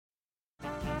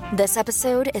This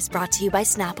episode is brought to you by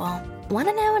Snapple. Want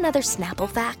to know another Snapple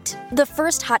fact? The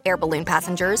first hot air balloon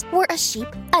passengers were a sheep,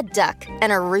 a duck,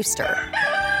 and a rooster.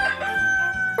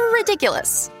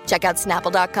 Ridiculous. Check out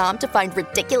Snapple.com to find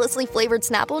ridiculously flavored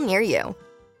Snapple near you.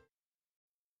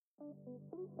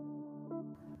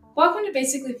 Welcome to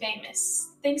Basically Famous.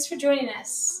 Thanks for joining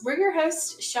us. We're your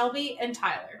hosts, Shelby and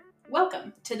Tyler.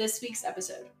 Welcome to this week's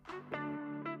episode.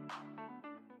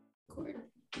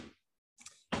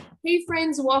 Hey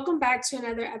friends, welcome back to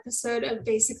another episode of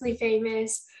Basically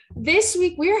Famous. This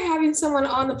week we are having someone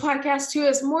on the podcast who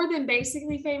is more than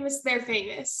basically famous, they're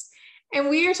famous. And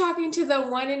we are talking to the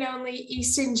one and only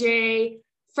Easton Jay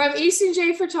from Easton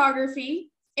Jay Photography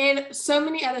and so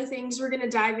many other things. We're going to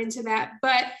dive into that.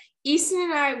 But Easton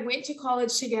and I went to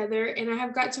college together and I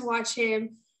have got to watch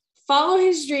him follow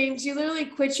his dreams. You literally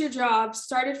quit your job,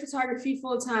 started photography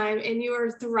full time, and you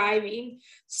are thriving.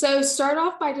 So start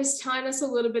off by just telling us a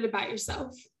little bit about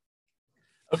yourself.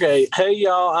 Okay. Hey,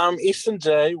 y'all. I'm Easton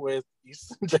Jay with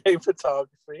Easton Jay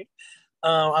Photography.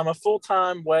 I'm a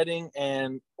full-time wedding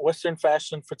and Western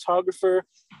fashion photographer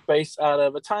based out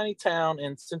of a tiny town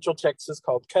in Central Texas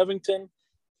called Covington.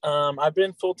 I've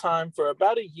been full-time for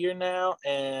about a year now,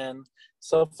 and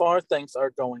so far things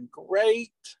are going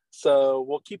great. So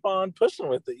we'll keep on pushing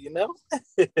with it, you know?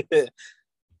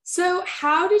 So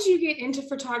how did you get into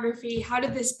photography? How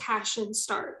did this passion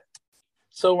start?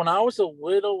 So when I was a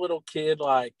little kid,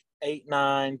 like 8,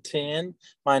 9, 10,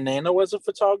 my Nana was a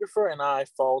photographer and I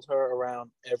followed her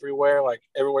around everywhere. Like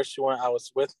everywhere she went, I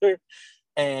was with her.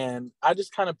 And I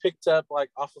just kind of picked up like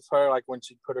off of her, like when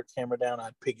she'd put her camera down,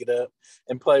 I'd pick it up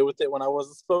and play with it when I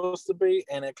wasn't supposed to be.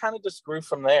 And it kind of just grew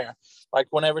from there. Like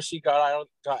whenever she got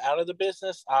out of the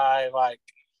business, I like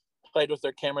played with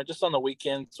her camera just on the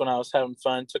weekends when I was having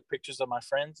fun, took pictures of my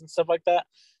friends and stuff like that.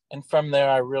 And from there,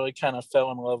 I really kind of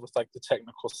fell in love with like the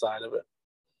technical side of it.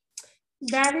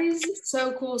 That is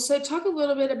so cool. So talk a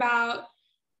little bit about,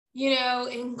 you know,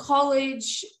 in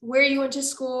college, where you went to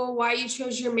school, why you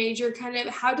chose your major, kind of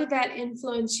how did that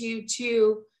influence you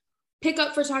to pick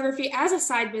up photography as a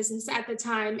side business at the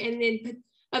time and then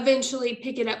eventually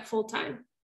pick it up full time?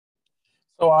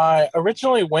 So I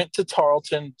originally went to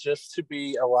Tarleton just to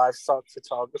be a livestock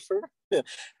photographer.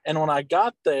 And when I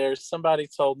got there, somebody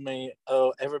told me,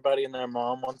 oh, everybody and their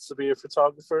mom wants to be a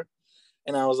photographer.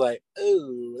 And I was like,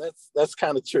 oh, that's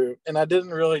kind of true. And I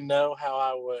didn't really know how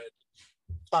I would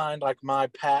find like my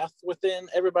path within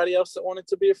everybody else that wanted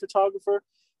to be a photographer.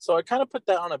 So I kind of put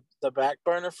that on the back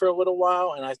burner for a little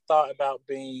while. And I thought about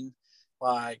being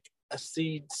like a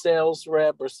seed sales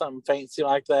rep or something fancy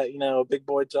like that, you know, a big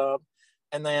boy job.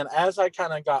 And then as I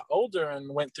kind of got older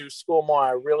and went through school more,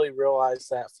 I really realized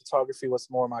that photography was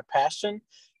more my passion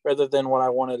rather than what I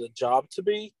wanted a job to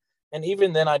be. And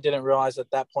even then I didn't realize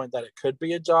at that point that it could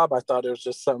be a job. I thought it was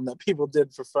just something that people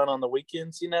did for fun on the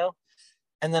weekends, you know?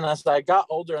 And then as I got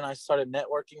older and I started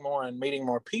networking more and meeting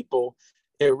more people,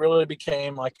 it really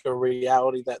became like a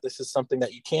reality that this is something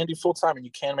that you can do full time and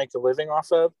you can make a living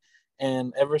off of.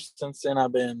 And ever since then,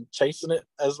 I've been chasing it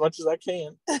as much as I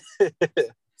can.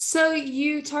 So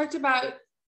you talked about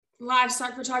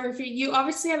livestock photography. You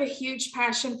obviously have a huge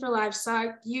passion for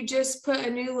livestock. You just put a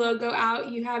new logo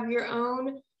out. You have your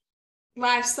own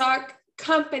livestock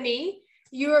company.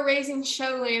 You are raising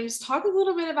show lambs. Talk a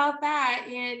little bit about that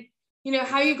and you know,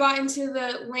 how you got into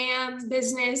the lamb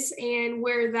business and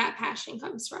where that passion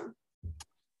comes from.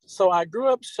 So I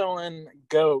grew up showing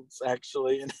goats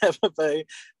actually in FFA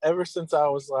ever since I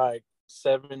was like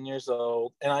 7 years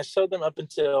old. And I showed them up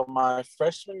until my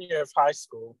freshman year of high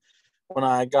school when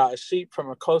I got a sheep from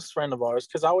a close friend of ours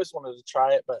because I always wanted to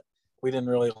try it, but we didn't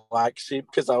really like sheep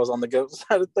because I was on the goat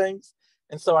side of things.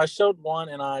 And so I showed one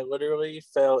and I literally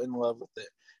fell in love with it.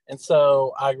 And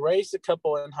so I raised a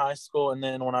couple in high school. And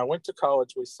then when I went to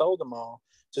college, we sold them all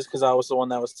just because I was the one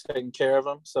that was taking care of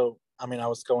them. So, I mean, I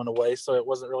was going away, so it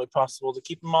wasn't really possible to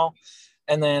keep them all.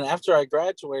 And then after I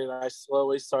graduated, I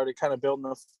slowly started kind of building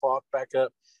the flock back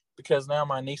up because now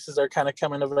my nieces are kind of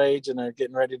coming of age and they're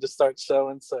getting ready to start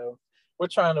showing. So we're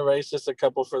trying to raise just a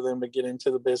couple for them to get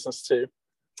into the business too.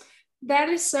 That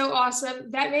is so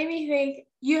awesome. That made me think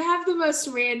you have the most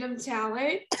random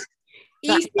talent.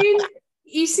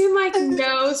 Easton like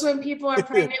knows when people are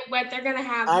pregnant what they're gonna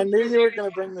have. I knew you were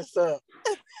gonna bring this up.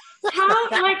 How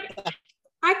like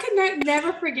I could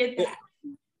never forget that.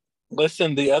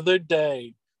 Listen, the other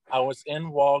day I was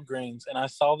in Walgreens and I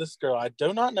saw this girl. I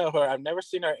do not know her. I've never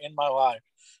seen her in my life.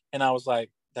 And I was like,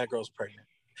 that girl's pregnant.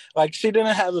 Like she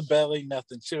didn't have a belly,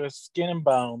 nothing. She was skin and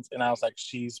bones. And I was like,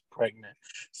 she's pregnant.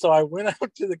 So I went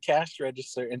up to the cash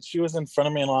register and she was in front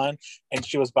of me in line and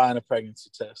she was buying a pregnancy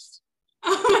test.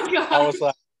 Oh my God. I was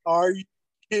like, are you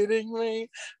kidding me?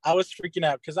 I was freaking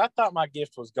out because I thought my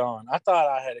gift was gone. I thought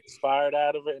I had expired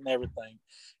out of it and everything.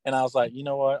 And I was like, you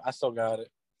know what? I still got it.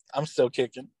 I'm still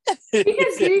kicking.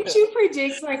 Because didn't you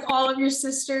predict like all of your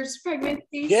sister's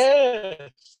pregnancies?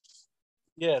 Yes.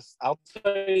 Yes. I'll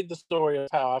tell you the story of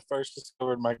how I first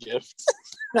discovered my gift.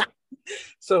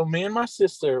 So me and my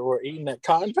sister were eating at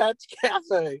Cotton Patch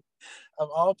Cafe, of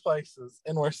all places,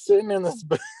 and we're sitting in this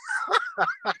booth.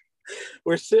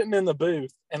 We're sitting in the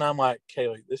booth, and I'm like,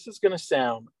 Kaylee, this is going to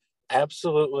sound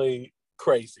absolutely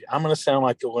crazy. I'm going to sound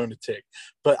like a lunatic,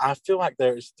 but I feel like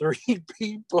there's 3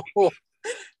 people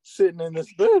sitting in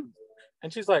this booth.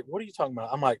 And she's like, what are you talking about?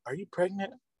 I'm like, are you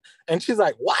pregnant? And she's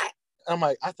like, what? I'm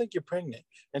like, I think you're pregnant.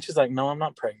 And she's like, no, I'm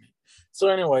not pregnant. So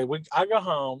anyway, I go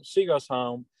home, she goes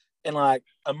home, and like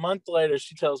a month later,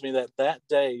 she tells me that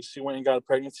day she went and got a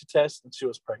pregnancy test and she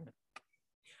was pregnant.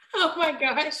 Oh my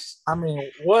gosh. I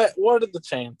mean, what are the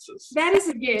chances? That is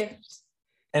a gift.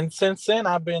 And since then,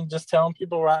 I've been just telling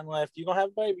people right and left, you're going to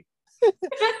have a baby.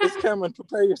 It's coming.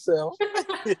 Prepare yourself.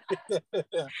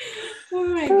 Oh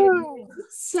my goodness.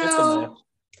 So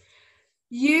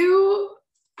you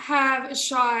have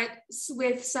shot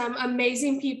with some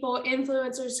amazing people,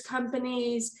 influencers,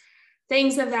 companies,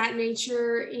 things of that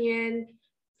nature. And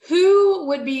who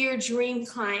would be your dream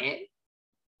client?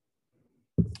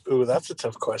 Ooh, that's a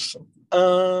tough question.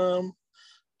 I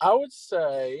would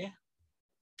say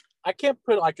I can't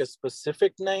put like a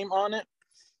specific name on it,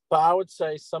 but I would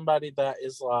say somebody that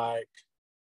is like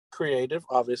creative,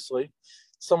 obviously.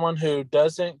 Someone who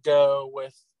doesn't go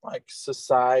with like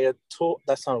societal,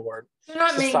 that's not a word. They're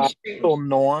not societal mainstream.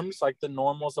 norms, like the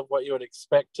normals of what you would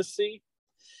expect to see.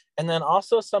 And then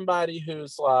also somebody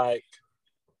who's like,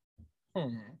 how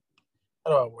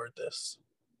do I word this?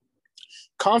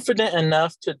 Confident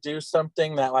enough to do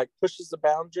something that like pushes the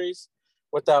boundaries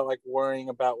without like worrying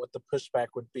about what the pushback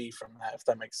would be from that, if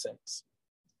that makes sense.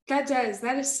 That does.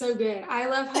 That is so good. I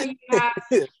love how you have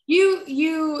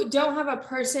you don't have a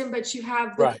person, but you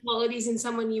have the qualities in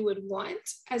someone you would want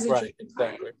as a dream client.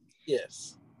 Exactly.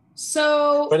 Yes.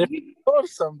 So, but if you know of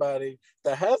somebody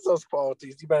that has those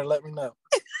qualities, you better let me know.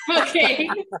 Okay.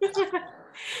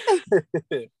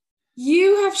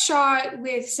 You have shot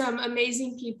with some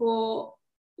amazing people.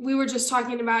 We were just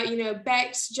talking about,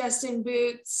 Bex, Justin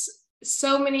Boots,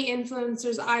 so many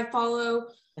influencers I follow.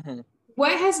 Mm-hmm.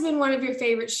 What has been one of your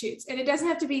favorite shoots? And it doesn't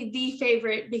have to be the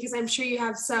favorite, because I'm sure you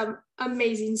have some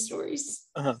amazing stories.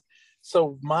 Uh-huh.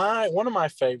 So one of my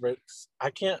favorites, I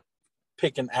can't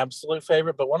pick an absolute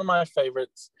favorite, but one of my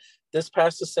favorites, this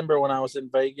past December when I was in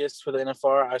Vegas for the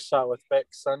NFR, I shot with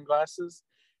Bex Sunglasses,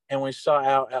 and we shot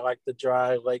out at like the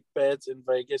dry lake beds in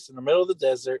Vegas in the middle of the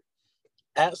desert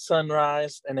at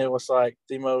sunrise, and it was like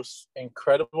the most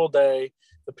incredible day.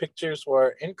 The pictures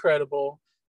were incredible.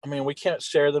 I mean, we can't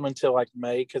share them until like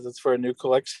May because it's for a new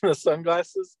collection of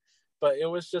sunglasses, but it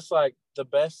was just like the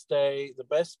best day, the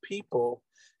best people,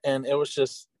 and it was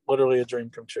just literally a dream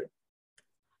come true.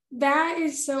 That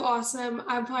is so awesome.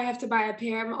 I probably have to buy a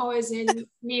pair. I'm always in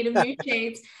need of new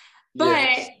shades. But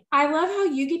yes. I love how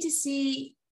you get to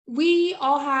see, we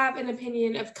all have an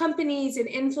opinion of companies and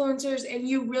influencers, and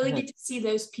you really get to see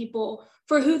those people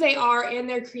for who they are and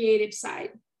their creative side.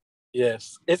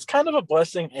 Yes. It's kind of a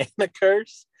blessing and a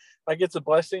curse. Like, it's a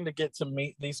blessing to get to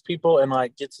meet these people and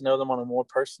like get to know them on a more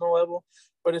personal level.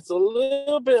 But it's a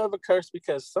little bit of a curse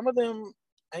because some of them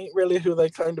ain't really who they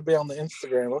claim to be on the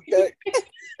Instagram, okay?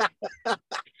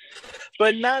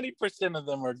 But 90% of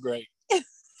them are great.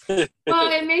 Well,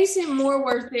 it makes it more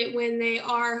worth it when they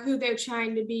are who they're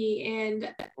trying to be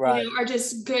and are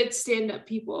just good stand-up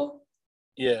people.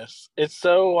 Yes. It's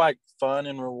so like fun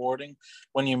and rewarding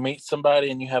when you meet somebody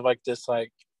and you have like this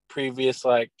like previous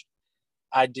like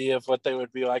idea of what they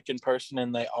would be like in person,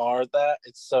 and they are that.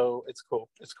 It's cool.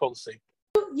 It's cool to see.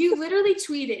 You literally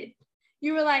tweeted.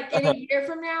 You were like, in a year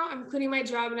from now, I'm quitting my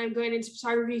job and I'm going into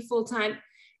photography full time.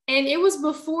 And it was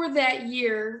before that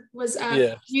year was up.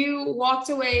 Yeah. You walked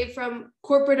away from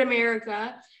corporate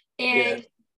America and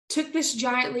took this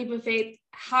giant leap of faith.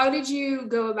 How did you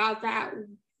go about that?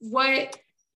 What,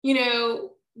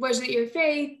 was it your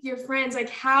faith, your friends?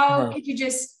 Like, how could you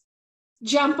just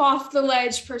jump off the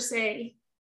ledge per se?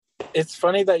 It's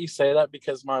funny that you say that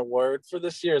because my word for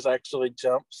this year is actually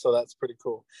jump. So that's pretty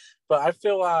cool. But I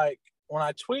feel like when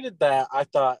I tweeted that, I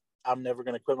thought, I'm never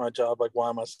going to quit my job. Like, why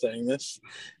am I saying this?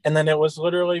 And then it was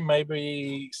literally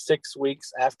maybe 6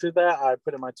 weeks after that, I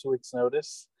put in my 2 weeks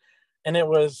notice. And it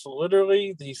was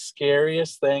literally the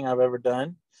scariest thing I've ever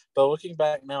done. But looking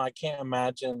back now, I can't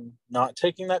imagine not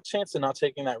taking that chance and not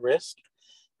taking that risk.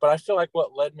 But I feel like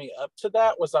what led me up to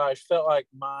that was I felt like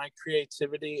my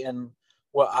creativity and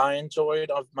what I enjoyed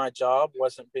of my job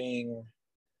wasn't being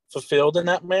fulfilled in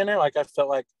that manner. Like I felt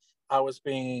like I was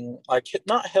being like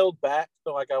not held back,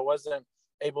 but like I wasn't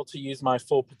able to use my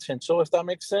full potential, if that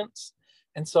makes sense.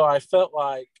 And so I felt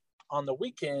like on the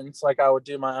weekends, like I would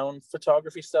do my own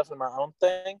photography stuff and my own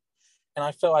thing. And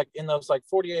I felt like in those like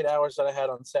 48 hours that I had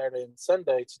on Saturday and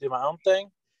Sunday to do my own thing,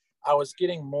 I was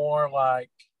getting more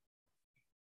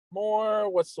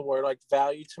what's the word, like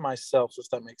value to myself, if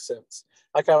that makes sense.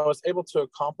 Like I was able to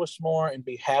accomplish more and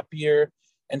be happier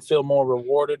and feel more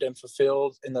rewarded and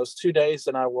fulfilled in those 2 days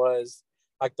than I was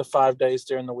like the 5 days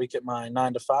during the week at my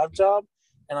 9 to 5 job.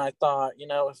 And I thought,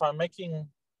 if I'm making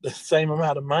the same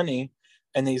amount of money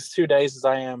in these 2 days as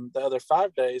I am the other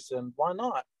 5 days, then why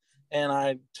not? And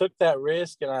I took that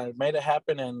risk and I made it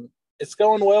happen, and it's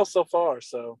going well so far.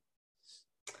 So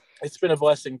it's been a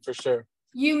blessing for sure.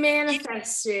 You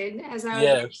manifested, as I was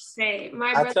Yes. going to say.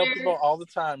 I tell people all the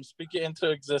time, speak it into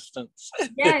existence.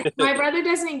 Yes, my brother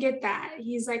doesn't get that.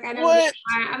 He's like, I don't What?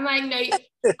 I'm like, no.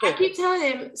 I keep telling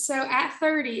him, so at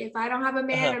 30, if I don't have a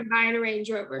man, I'm buying a Range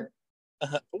Rover.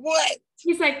 What?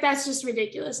 He's like, that's just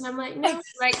ridiculous. And I'm like, no,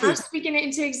 like I'm speaking it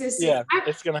into existence. Yeah,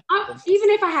 it's going to happen. Even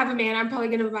if I have a man, I'm probably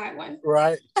going to buy one.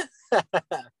 Right.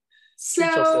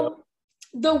 So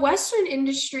the Western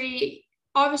industry,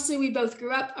 obviously we both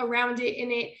grew up around it,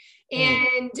 in it,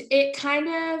 and it kind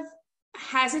of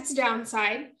has its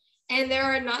downside, and there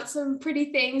are not some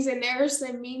pretty things, and there are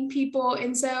some mean people.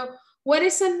 And so what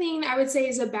is something I would say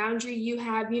is a boundary you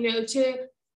have, to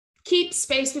keep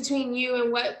space between you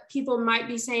and what people might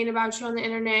be saying about you on the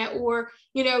internet, or,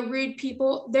 rude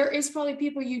people? There is probably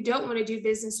people you don't want to do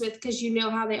business with because you know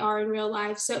how they are in real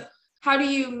life. So how do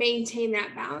you maintain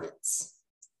that balance?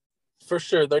 For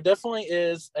sure. There definitely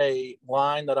is a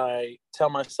line that I tell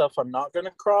myself I'm not going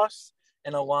to cross,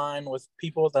 and a line with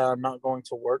people that I'm not going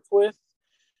to work with.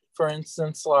 For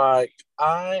instance, like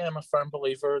I am a firm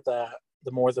believer that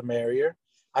the more the merrier.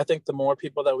 I think the more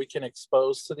people that we can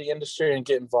expose to the industry and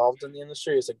get involved in the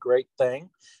industry is a great thing,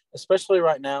 especially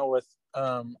right now with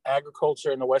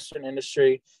agriculture and the Western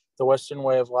industry, the Western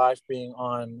way of life being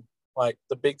on like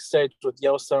the big stage with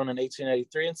Yellowstone in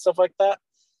 1883 and stuff like that.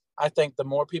 I think the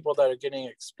more people that are getting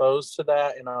exposed to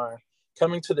that and are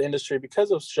coming to the industry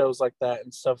because of shows like that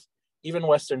and stuff, even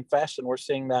Western fashion, we're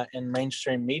seeing that in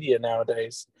mainstream media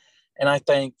nowadays. And I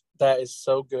think that is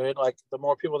so good. Like the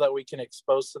more people that we can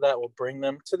expose to that will bring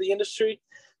them to the industry.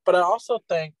 But I also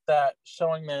think that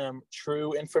showing them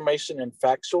true information and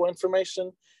factual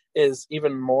information is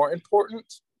even more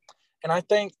important. And I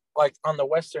think like on the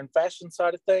Western fashion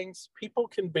side of things, people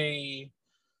can be,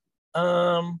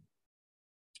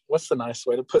 what's the nice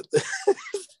way to put this?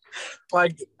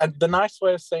 Like the nice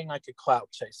way of saying like a clout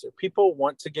chaser. People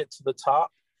want to get to the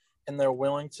top, and they're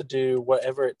willing to do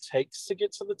whatever it takes to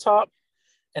get to the top.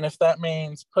 And if that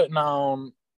means putting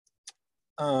on,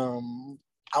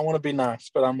 I want to be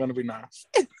nice, but I'm going to be nice.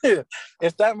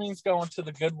 If that means going to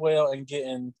the Goodwill and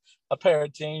getting a pair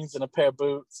of jeans and a pair of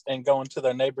boots and going to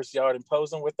their neighbor's yard and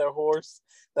posing with their horse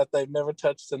that they've never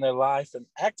touched in their life and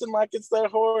acting like it's their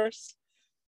horse,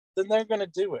 then they're going to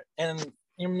do it. And,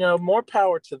 more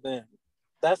power to them.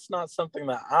 That's not something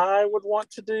that I would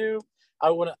want to do. I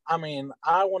want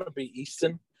to be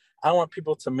Easton. I want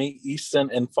people to meet Easton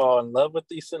and fall in love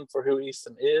with Easton for who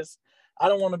Easton is. I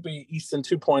don't want to be Easton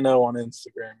 2.0 on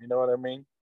Instagram. You know what I mean?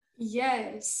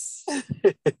 Yes.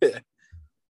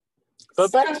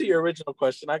 But back to your original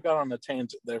question, I got on a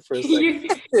tangent there for a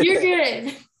second. You're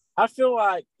good. I feel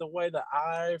like the way that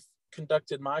I've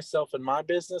conducted myself in my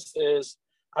business is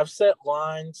I've set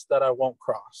lines that I won't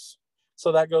cross.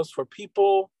 So that goes for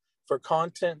people, for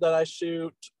content that I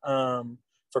shoot,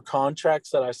 for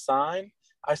contracts that I sign.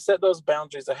 I set those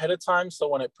boundaries ahead of time, so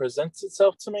when it presents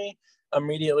itself to me,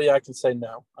 immediately I can say,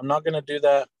 no, I'm not going to do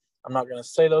that. I'm not going to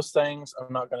say those things.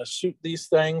 I'm not going to shoot these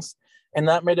things. And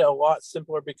that made it a lot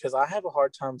simpler because I have a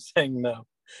hard time saying no.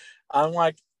 I'm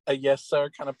like a yes, sir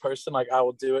kind of person. Like I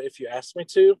will do it if you ask me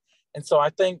to. And so I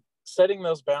think setting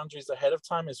those boundaries ahead of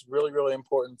time is really, really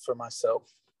important for myself.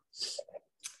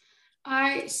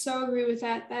 I so agree with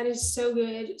that. That is so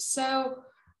good. So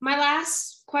my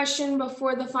last question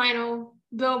before the final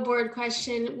billboard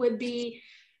question would be,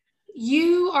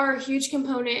 you are a huge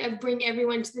component of bring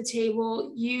everyone to the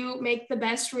table. You make the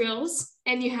best reels,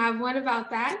 and you have one about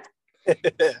that.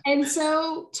 And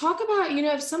so talk about,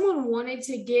 if someone wanted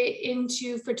to get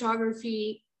into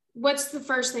photography, what's the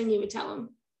first thing you would tell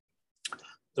them?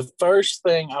 The first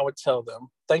thing I would tell them,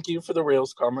 thank you for the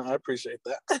reels, Carmen. I appreciate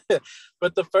that.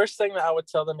 But the first thing that I would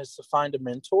tell them is to find a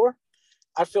mentor.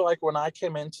 I feel like when I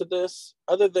came into this,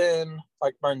 other than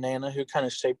like my Nana, who kind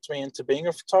of shaped me into being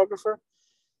a photographer,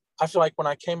 I feel like when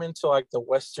I came into like the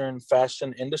Western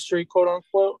fashion industry, quote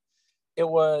unquote, it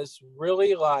was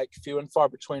really like few and far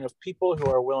between of people who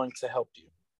are willing to help you.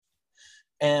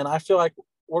 And I feel like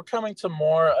we're coming to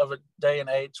more of a day and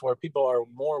age where people are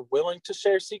more willing to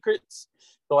share secrets.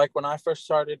 But like when I first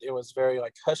started, it was very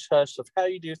like hush hush of how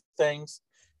you do things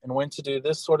and when to do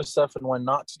this sort of stuff and when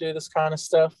not to do this kind of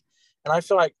stuff. And I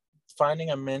feel like finding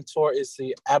a mentor is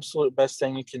the absolute best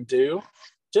thing you can do,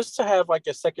 just to have like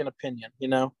a second opinion, you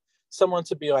know, someone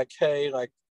to be like, hey,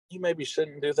 like you maybe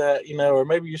shouldn't do that, you know, or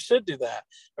maybe you should do that,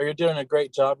 or you're doing a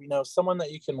great job, you know, someone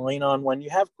that you can lean on when you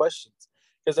have questions,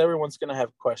 because everyone's going to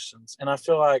have questions. And I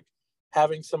feel like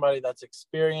having somebody that's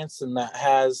experienced and that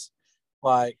has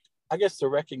like, I guess the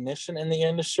recognition in the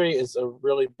industry is a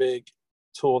really big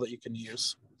tool that you can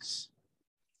use.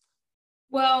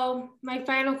 Well, my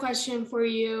final question for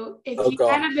you, if you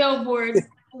God. had a billboard,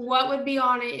 what would be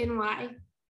on it and why?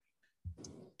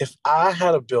 If I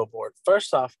had a billboard,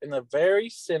 first off, in the very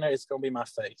center, it's going to be my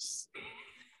face,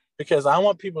 because I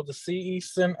want people to see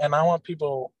Easton, and I want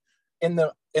people in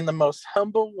the most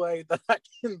humble way that I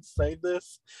can say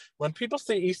this. When people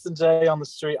see Easton Jay on the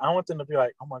street, I want them to be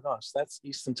like, oh my gosh, that's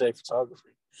Easton Jay photography.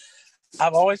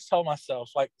 I've always told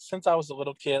myself, like since I was a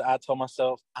little kid, I told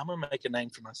myself, I'm going to make a name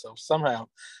for myself somehow.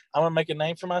 I'm going to make a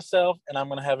name for myself and I'm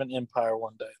going to have an empire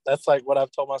one day. That's like what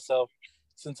I've told myself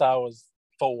since I was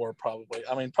 4, probably.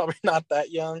 I mean, probably not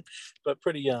that young, but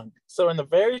pretty young. So in the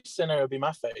very center, it would be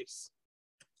my face.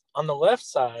 On the left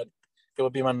side, it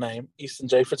would be my name, Easton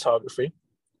Jay Photography,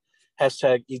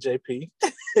 hashtag EJP.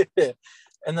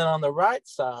 And then on the right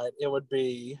side, it would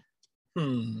be,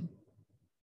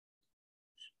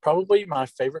 probably my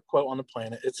favorite quote on the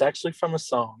planet. It's actually from a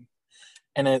song,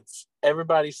 and it's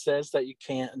everybody says that you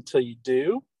can't until you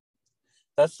do.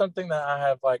 That's something that I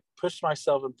have like pushed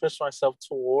myself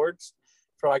towards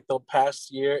for like the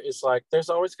past year. Is like there's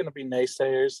always going to be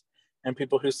naysayers and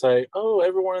people who say, oh,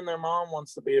 everyone and their mom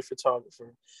wants to be a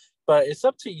photographer, but it's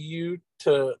up to you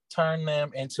to turn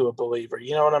them into a believer.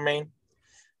 You know what I mean?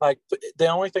 Like the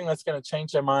only thing that's going to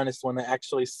change their mind is when they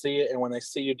actually see it and when they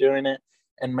see you doing it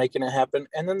and making it happen,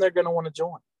 and then they're going to want to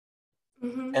join.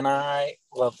 Mm-hmm. And I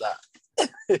love that.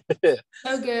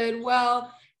 So good.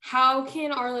 Well, how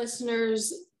can our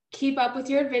listeners keep up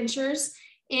with your adventures,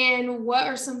 and what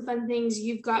are some fun things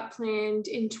you've got planned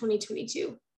in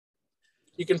 2022?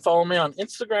 You can follow me on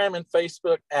Instagram and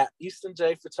Facebook at Easton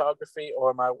Jay Photography,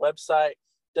 or my website,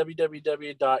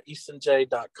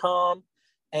 www.eastonj.com.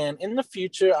 And in the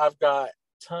future, I've got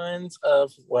tons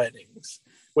of weddings,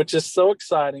 which is so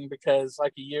exciting because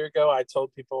like a year ago, I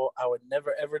told people I would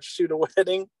never, ever shoot a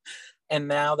wedding. And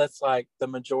now that's like the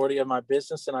majority of my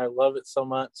business. And I love it so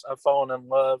much. I've fallen in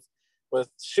love with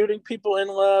shooting people in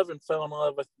love and fell in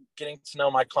love with getting to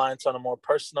know my clients on a more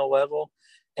personal level.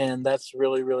 And that's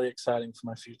really, really exciting for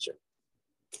my future.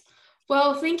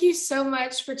 Well, thank you so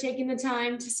much for taking the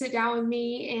time to sit down with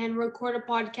me and record a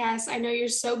podcast. I know you're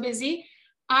so busy.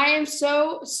 I am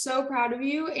so, so proud of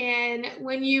you. And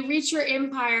when you reach your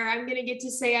empire, I'm going to get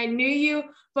to say I knew you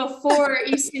before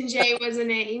Easton Jay was a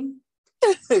name.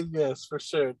 Yes, for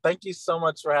sure. Thank you so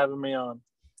much for having me on.